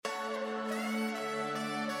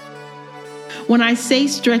When I say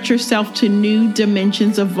stretch yourself to new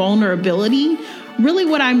dimensions of vulnerability, really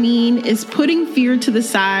what I mean is putting fear to the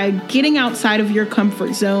side, getting outside of your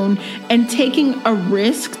comfort zone, and taking a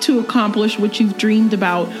risk to accomplish what you've dreamed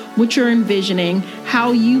about, what you're envisioning,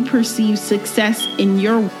 how you perceive success in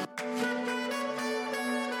your work.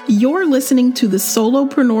 You're listening to the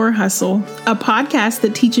Solopreneur Hustle, a podcast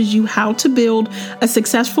that teaches you how to build a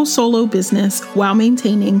successful solo business while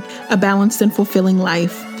maintaining a balanced and fulfilling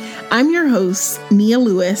life. I'm your host, Nia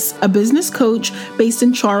Lewis, a business coach based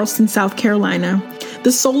in Charleston, South Carolina.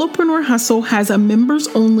 The Solopreneur Hustle has a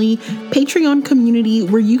members-only Patreon community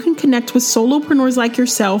where you can connect with solopreneurs like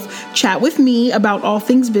yourself, chat with me about all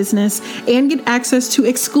things business, and get access to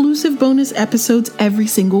exclusive bonus episodes every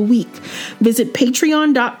single week. Visit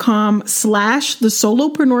patreon.com/the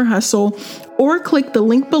Solopreneur Hustle or click the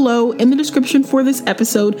link below in the description for this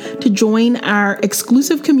episode to join our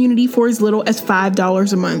exclusive community for as little as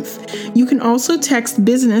 $5 a month. You can also text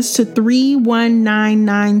business to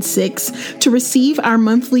 31996 to receive our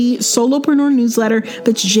monthly Solopreneur newsletter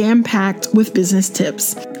that's jam-packed with business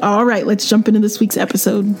tips. All right, let's jump into this week's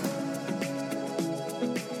episode.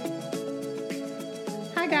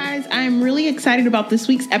 Hi guys, I'm really excited about this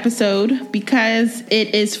week's episode because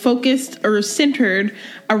it is focused or centered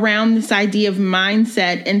around this idea of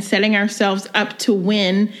mindset and setting ourselves up to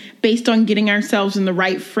win based on getting ourselves in the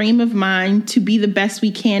right frame of mind to be the best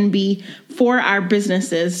we can be for our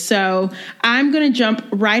businesses. So I'm going to jump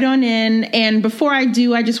right on in. And before I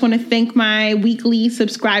do, I just want to thank my weekly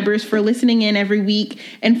subscribers for listening in every week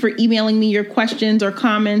and for emailing me your questions or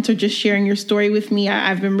comments or just sharing your story with me.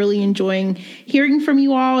 I've been really enjoying hearing from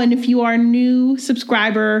you all. And if you are a new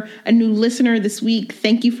subscriber, a new listener this week,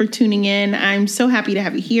 thank you for tuning in. I'm so happy to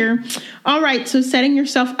have you here. All right, so setting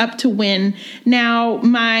yourself up to win. Now,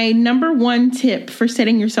 my number one tip for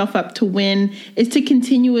setting yourself up to win is to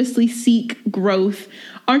continuously seek growth.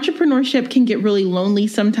 Entrepreneurship can get really lonely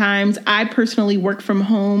sometimes. I personally work from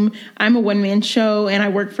home. I'm a one-man show and I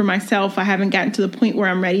work for myself. I haven't gotten to the point where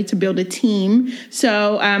I'm ready to build a team.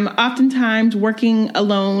 So oftentimes working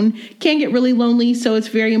alone can get really lonely. So it's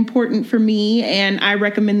very important for me. And I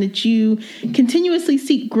recommend that you continuously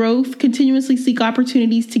seek growth, continuously seek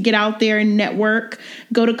opportunities to get out there and network,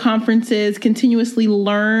 go to conferences, continuously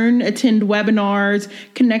learn, attend webinars,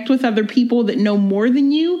 connect with other people that know more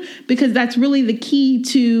than you, because that's really the key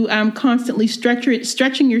to constantly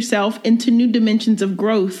stretching yourself into new dimensions of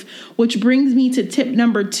growth, which brings me to tip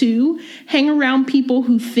number 2, hang around people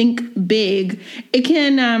who think big. It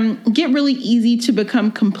can get really easy to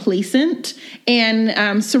become complacent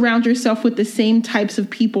and surround yourself with the same types of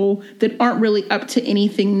people that aren't really up to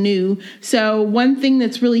anything new. So one thing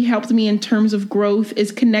that's really helped me in terms of growth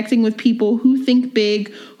is connecting with people who think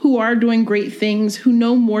big, who are doing great things, who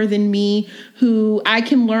know more than me, who I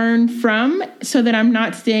can learn from so that I'm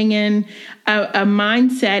not staying in a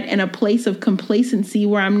mindset and a place of complacency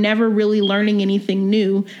where I'm never really learning anything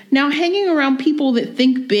new. Now, hanging around people that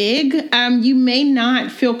think big, you may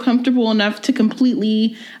not feel comfortable enough to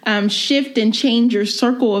completely shift and change your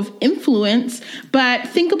circle of influence, but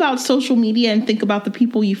think about social media and think about the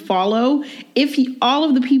people you follow. If all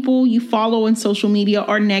of the people you follow on social media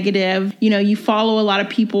are negative, you follow a lot of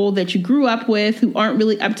people that you grew up with who aren't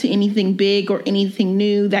really up to anything big or anything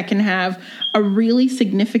new, that can have a really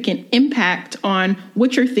significant impact on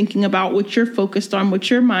what you're thinking about, what you're focused on, what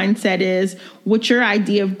your mindset is, what your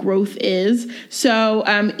idea of growth is. So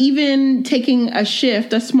even taking a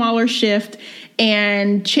smaller shift,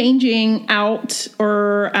 and changing out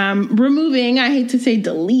or removing, I hate to say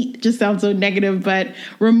delete, just sounds so negative, but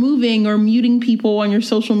removing or muting people on your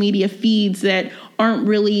social media feeds that aren't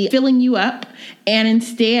really filling you up, and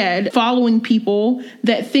instead following people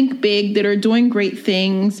that think big, that are doing great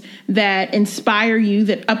things, that inspire you,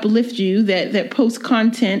 that uplift you, that post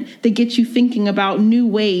content that gets you thinking about new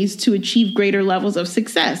ways to achieve greater levels of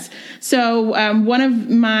success. So one of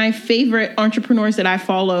my favorite entrepreneurs that I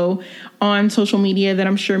follow on social media that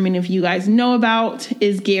I'm sure many of you guys know about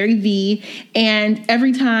is Gary Vee. And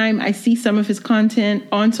every time I see some of his content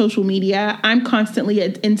on social media, I'm constantly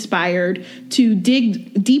inspired to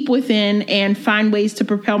dig deep within and find ways to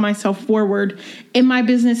propel myself forward in my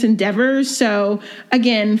business endeavors. So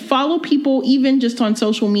again, follow people even just on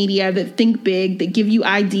social media that think big, that give you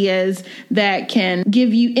ideas, that can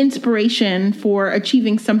give you inspiration for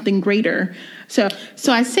achieving something greater. So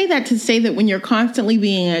I say that to say that when you're constantly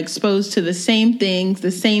being exposed to the same things, the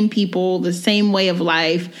same people, the same way of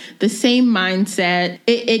life, the same mindset,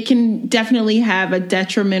 it can definitely have a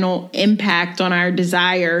detrimental impact on our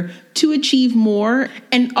desire to achieve more,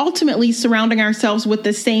 and ultimately surrounding ourselves with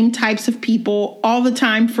the same types of people all the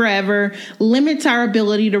time, forever, limits our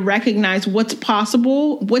ability to recognize what's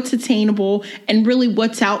possible, what's attainable, and really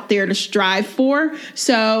what's out there to strive for.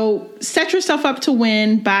 So set yourself up to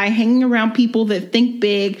win by hanging around people that think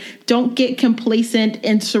big. Don't get complacent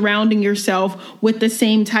in surrounding yourself with the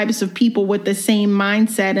same types of people with the same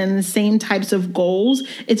mindset and the same types of goals.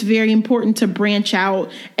 It's very important to branch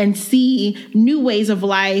out and see new ways of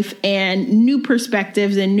life and new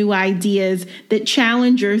perspectives and new ideas that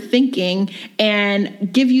challenge your thinking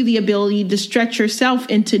and give you the ability to stretch yourself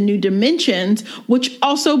into new dimensions, which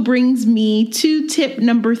also brings me to tip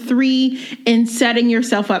number 3 in setting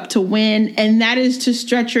yourself up to win, and that is to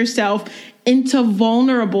stretch yourself into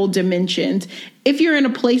vulnerable dimensions. If you're in a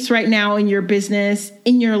place right now in your business,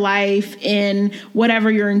 in your life, in whatever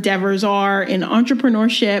your endeavors are, in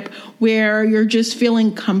entrepreneurship, where you're just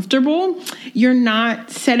feeling comfortable, you're not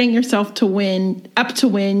setting yourself up to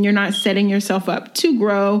win. You're not setting yourself up to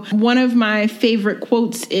grow. One of my favorite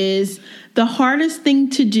quotes is, "The hardest thing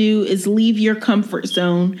to do is leave your comfort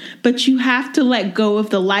zone, but you have to let go of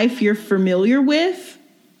the life you're familiar with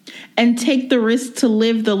and take the risk to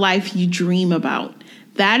live the life you dream about."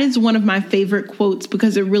 That is one of my favorite quotes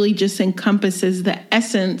because it really just encompasses the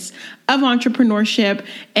essence of entrepreneurship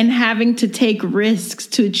and having to take risks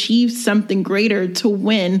to achieve something greater, to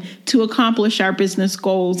win, to accomplish our business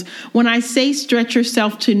goals. When I say stretch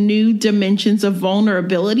yourself to new dimensions of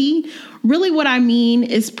vulnerability, really what I mean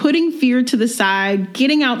is putting fear to the side,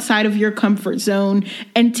 getting outside of your comfort zone,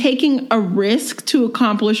 and taking a risk to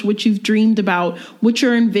accomplish what you've dreamed about, what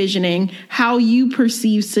you're envisioning, how you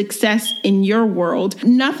perceive success in your world.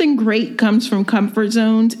 Nothing great comes from comfort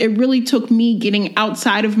zones. It really took me getting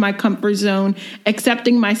outside of my comfort zone,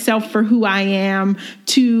 accepting myself for who I am,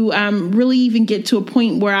 to really even get to a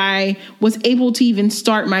point where I was able to even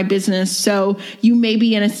start my business. So you may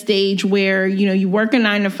be in a stage where, you work a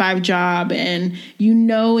 9-to-5 job, and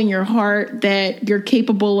in your heart that you're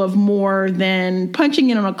capable of more than punching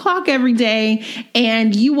in on a clock every day,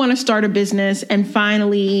 and you want to start a business and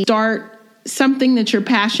finally start something that you're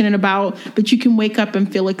passionate about, but you can wake up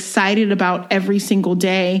and feel excited about every single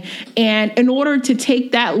day. And in order to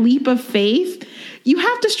take that leap of faith, you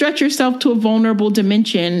have to stretch yourself to a vulnerable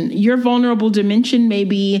dimension. Your vulnerable dimension may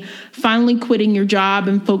be finally quitting your job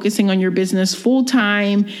and focusing on your business full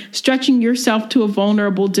time. Stretching yourself to a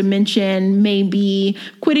vulnerable dimension may be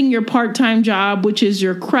quitting your part-time job, which is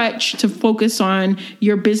your crutch, to focus on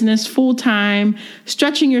your business full time.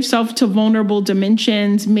 Stretching yourself to vulnerable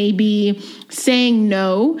dimensions may be saying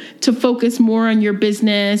no to focus more on your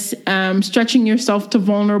business. Stretching yourself to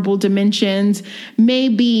vulnerable dimensions may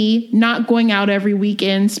be not going out every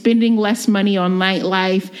weekend, spending less money on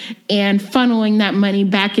nightlife, and funneling that money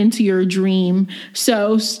back into your dream.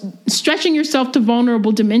 So stretching yourself to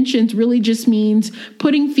vulnerable dimensions really just means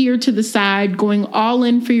putting fear to the side, going all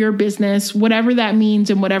in for your business, whatever that means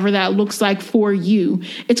and whatever that looks like for you.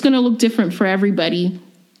 It's going to look different for everybody.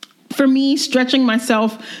 For me, stretching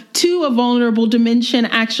myself to a vulnerable dimension,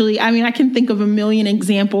 I can think of a million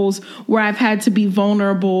examples where I've had to be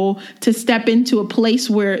vulnerable, to step into a place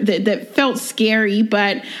where that felt scary,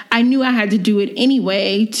 but I knew I had to do it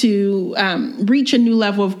anyway to reach a new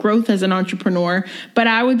level of growth as an entrepreneur. But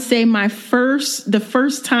I would say the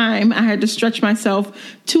first time I had to stretch myself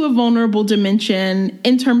to a vulnerable dimension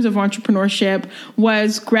in terms of entrepreneurship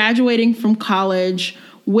was graduating from college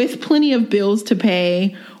with plenty of bills to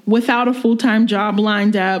pay, without a full-time job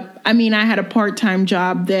lined up. I had a part-time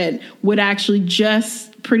job that would actually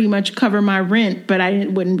just pretty much cover my rent, but I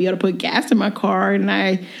wouldn't be able to put gas in my car, and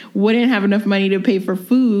I wouldn't have enough money to pay for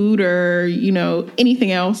food or,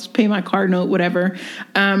 anything else, pay my car note, whatever.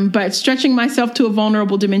 But stretching myself to a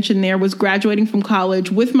vulnerable dimension there was graduating from college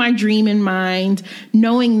with my dream in mind,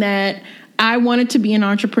 knowing that I wanted to be an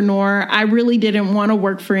entrepreneur. I really didn't want to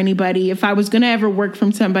work for anybody. If I was going to ever work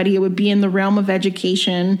from somebody, it would be in the realm of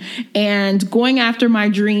education, and going after my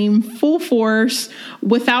dream full force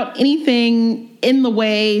without anything in the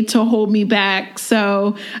way to hold me back.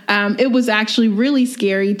 So it was actually really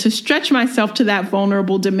scary to stretch myself to that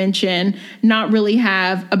vulnerable dimension, not really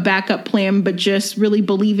have a backup plan, but just really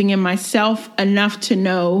believing in myself enough to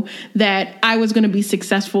know that I was going to be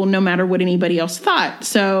successful no matter what anybody else thought.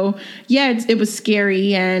 So yeah, it was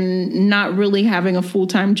scary, and not really having a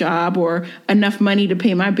full-time job or enough money to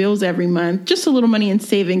pay my bills every month, just a little money in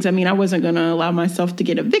savings. I wasn't going to allow myself to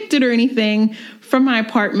get evicted or anything from my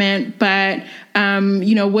apartment, but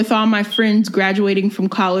with all my friends graduating from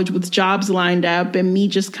college with jobs lined up and me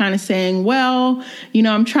just kind of saying, well,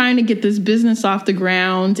 I'm trying to get this business off the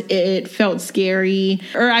ground. It felt scary,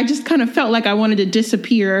 or I just kind of felt like I wanted to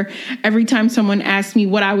disappear every time someone asked me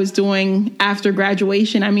what I was doing after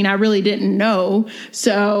graduation. I mean, I really didn't know.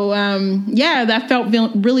 So, that felt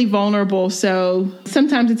really vulnerable. So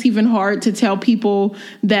sometimes it's even hard to tell people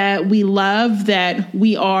that we love that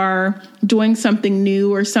we are doing something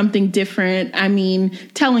new or something different. I mean,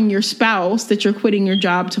 telling your spouse that you're quitting your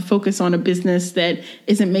job to focus on a business that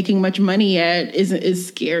isn't making much money yet is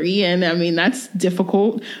scary. And I mean, that's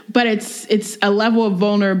difficult, but it's a level of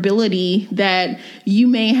vulnerability that you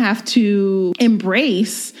may have to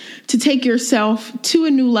embrace to take yourself to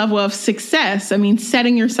a new level of success. I mean,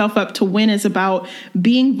 setting yourself up to win is about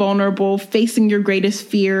being vulnerable, facing your greatest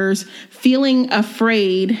fears, feeling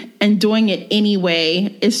afraid, and doing it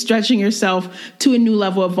anyway is stretching yourself to a new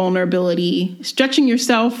level of vulnerability. Stretching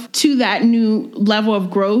yourself to that new level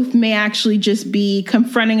of growth may actually just be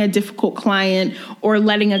confronting a difficult client or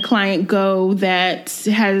letting a client go that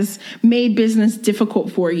has made business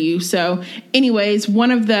difficult for you. So anyways,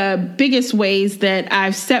 one of the biggest ways that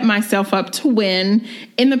I've set myself up to win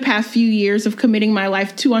in the past few years of committing my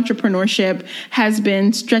life to entrepreneurship has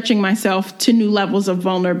been stretching myself to new levels of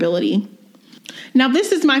vulnerability. Now,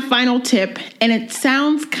 this is my final tip, and it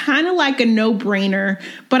sounds kind of like a no-brainer,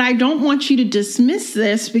 but I don't want you to dismiss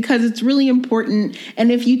this because it's really important.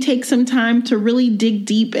 And if you take some time to really dig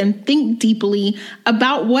deep and think deeply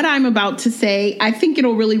about what I'm about to say, I think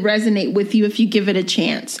it'll really resonate with you if you give it a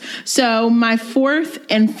chance. So my fourth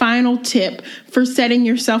and final tip for setting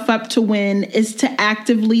yourself up to win is to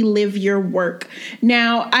actively live your work.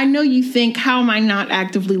 Now, I know you think, how am I not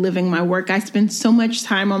actively living my work? I spend so much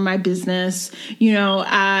time on my business.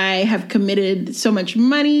 I have committed so much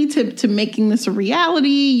money to making this a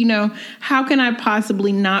reality. How can I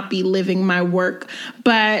possibly not be living my work?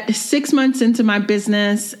 But 6 months into my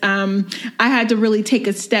business, I had to really take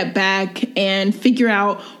a step back and figure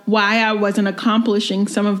out why I wasn't accomplishing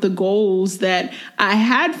some of the goals that I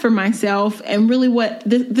had for myself. And really what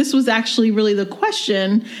this was actually really the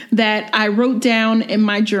question that I wrote down in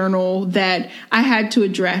my journal that I had to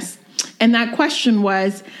address. And that question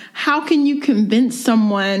was, how can you convince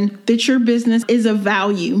someone that your business is of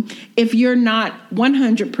value if you're not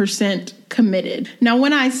 100% committed? Now,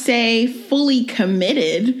 when I say fully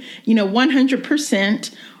committed,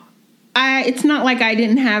 100%, it's not like I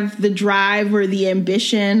didn't have the drive or the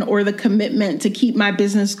ambition or the commitment to keep my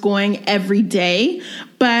business going every day,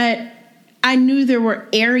 but I knew there were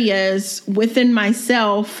areas within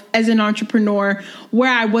myself as an entrepreneur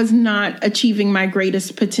where I was not achieving my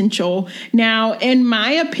greatest potential. Now, in my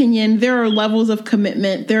opinion, there are levels of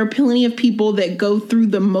commitment. There are plenty of people that go through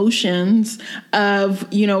the motions of,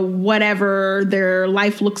 whatever their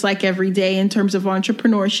life looks like every day in terms of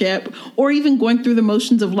entrepreneurship, or even going through the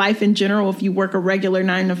motions of life in general if you work a regular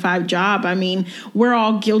 9-to-5 job. I mean, we're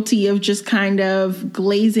all guilty of just kind of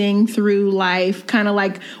glazing through life, kind of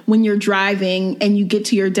like when you're driving and you get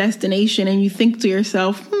to your destination and you think to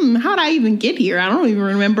yourself, how'd I even get here? I don't even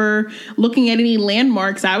remember looking at any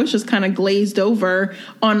landmarks. I was just kind of glazed over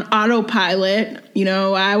on autopilot.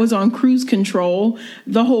 I was on cruise control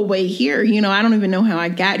the whole way here. I don't even know how I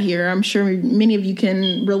got here. I'm sure many of you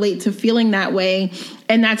can relate to feeling that way.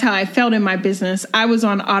 And that's how I felt in my business. I was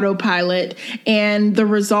on autopilot. And the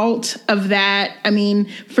result of that,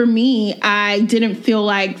 for me, I didn't feel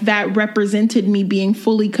like that represented me being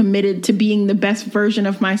fully committed to being the best version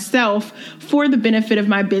of myself for the benefit of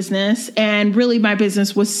my business. And really, my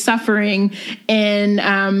business was suffering in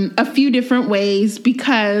a few different ways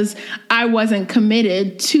because I wasn't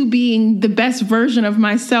committed to being the best version of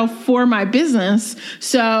myself for my business.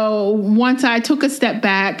 So once I took a step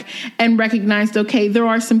back and recognized, okay, there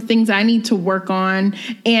are some things I need to work on.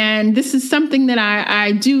 And this is something that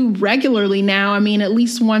I do regularly now. At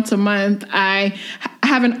least once a month, I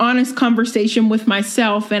have an honest conversation with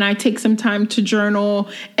myself and I take some time to journal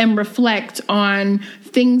and reflect on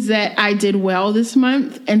things that I did well this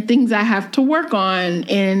month and things I have to work on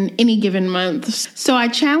in any given month. So I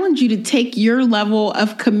challenge you to take your level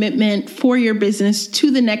of commitment for your business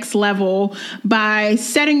to the next level by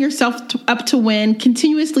setting yourself up to win,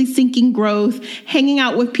 continuously seeking growth, hanging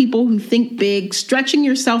out with people who think big, stretching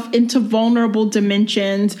yourself into vulnerable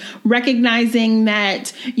dimensions, recognizing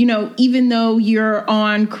that, even though you're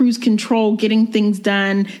on cruise control, getting things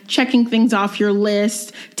done, checking things off your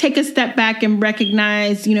list, take a step back and recognize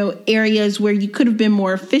recognize, areas where you could have been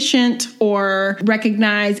more efficient, or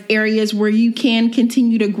recognize areas where you can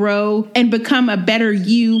continue to grow and become a better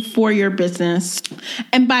you for your business.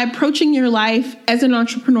 And by approaching your life as an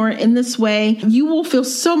entrepreneur in this way, you will feel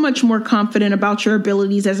so much more confident about your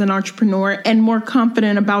abilities as an entrepreneur and more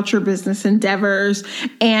confident about your business endeavors.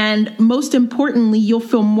 And most importantly, you'll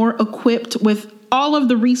feel more equipped with all of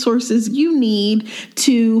the resources you need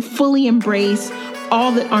to fully embrace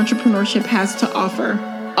all that entrepreneurship has to offer.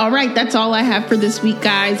 All right, that's all I have for this week,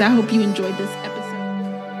 guys. I hope you enjoyed this episode.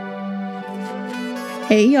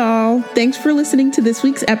 Hey, y'all. Thanks for listening to this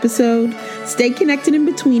week's episode. Stay connected in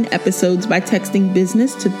between episodes by texting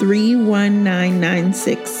business to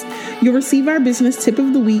 31996. You'll receive our business tip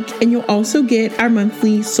of the week, and you'll also get our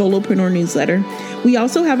monthly Solopreneur newsletter. We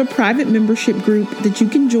also have a private membership group that you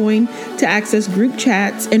can join to access group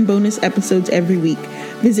chats and bonus episodes every week.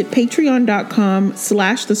 Visit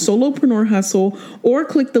patreon.com/the Solopreneur Hustle or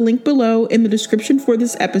click the link below in the description for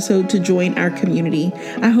this episode to join our community.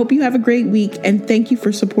 I hope you have a great week, and thank you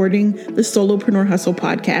for supporting the Solopreneur Hustle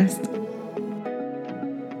podcast.